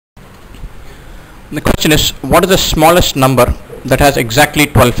The question is, what is the smallest number that has exactly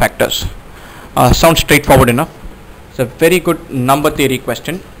 12 factors? Sounds straightforward enough. It's a very good number theory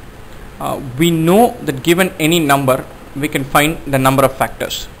question. We know that given any number, we can find the number of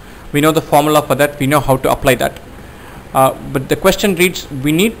factors. We know the formula for that, we know how to apply that. But the question reads,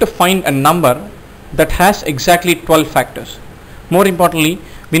 we need to find a number that has exactly 12 factors. More importantly,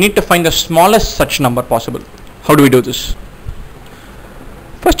 we need to find the smallest such number possible. How do we do this?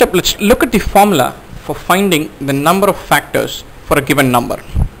 First up, let's look at the formula for finding the number of factors for a given number.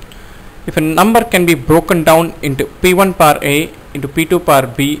 If a number can be broken down into P1 power A into P2 power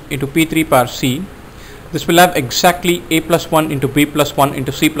B into P3 power C, this will have exactly A plus 1 into B plus 1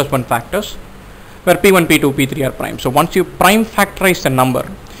 into C plus 1 factors, where P1, P2, P3 are prime. So once you prime factorize the number,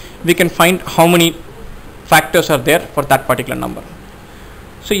 we can find how many factors are there for that particular number.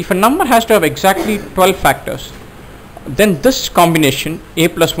 So if a number has to have exactly 12 factors, then this combination A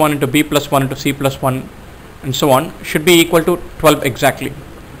plus 1 into B plus 1 into C plus 1 and so on should be equal to 12 exactly.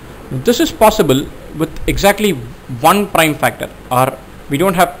 This is possible with exactly one prime factor, or we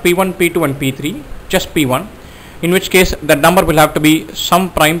don't have P1, P2 and P3, just P1, in which case the number will have to be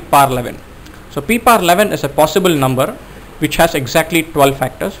some prime power 11. So P power 11 is a possible number which has exactly 12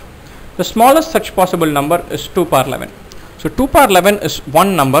 factors. The smallest such possible number is 2 power 11. So 2 power 11 is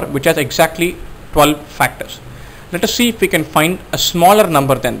one number which has exactly 12 factors. Let us see if we can find a smaller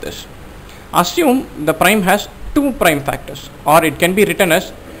number than this. Assume the prime has 2 prime factors, or it can be written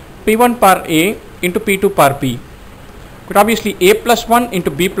as P1 power A into P2 power B. But obviously A plus 1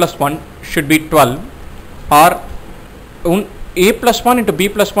 into B plus 1 should be 12, or A plus 1 into B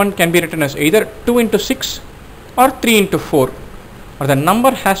plus 1 can be written as either 2 into 6 or 3 into 4, or the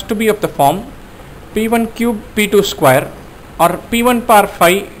number has to be of the form P1 cube P2 square or P1 power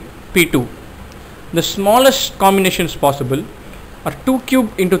 5 P2. The smallest combinations possible are 2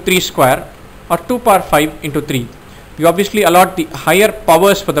 cube into 3 square or 2 power 5 into 3. We obviously allot the higher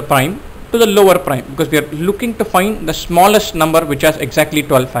powers for the prime to the lower prime because we are looking to find the smallest number which has exactly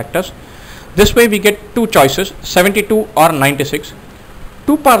 12 factors. This way we get two choices, 72 or 96.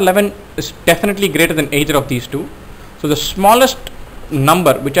 2 power 11 is definitely greater than either of these two. So the smallest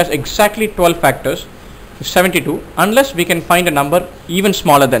number which has exactly 12 factors is 72, unless we can find a number even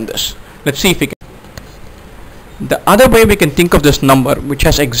smaller than this. Let's see if we can. The other way we can think of this number which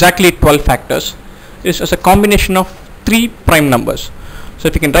has exactly 12 factors is as a combination of 3 prime numbers. So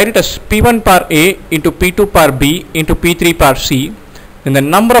if you can write it as P1 power A into P2 power B into P3 power C, then the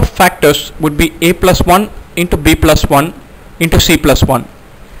number of factors would be A plus 1 into B plus 1 into C plus 1.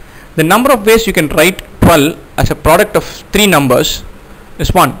 The number of ways you can write 12 as a product of 3 numbers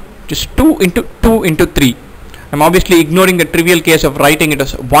is 1, just 2 into 2 into 3. I'm obviously ignoring the trivial case of writing it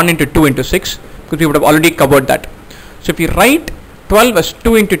as 1 into 2 into 6 because we would have already covered that. So if you write 12 as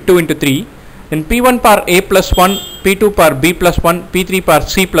 2 into 2 into 3, then P1 power A plus 1, P2 power B plus 1, P3 power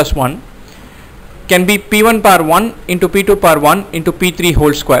C plus 1 can be P1 power 1 into P2 power 1 into P3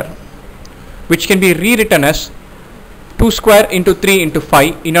 whole square, which can be rewritten as 2 square into 3 into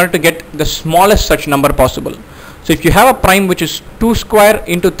 5 in order to get the smallest such number possible. So if you have a prime which is 2 square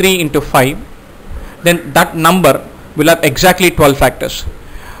into 3 into 5, then that number will have exactly 12 factors.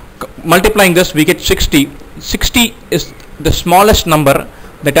 Multiplying this, we get 60. 60 is the smallest number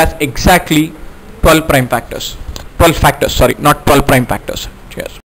that has exactly 12 prime factors. 12 factors, sorry, not 12 prime factors. Cheers.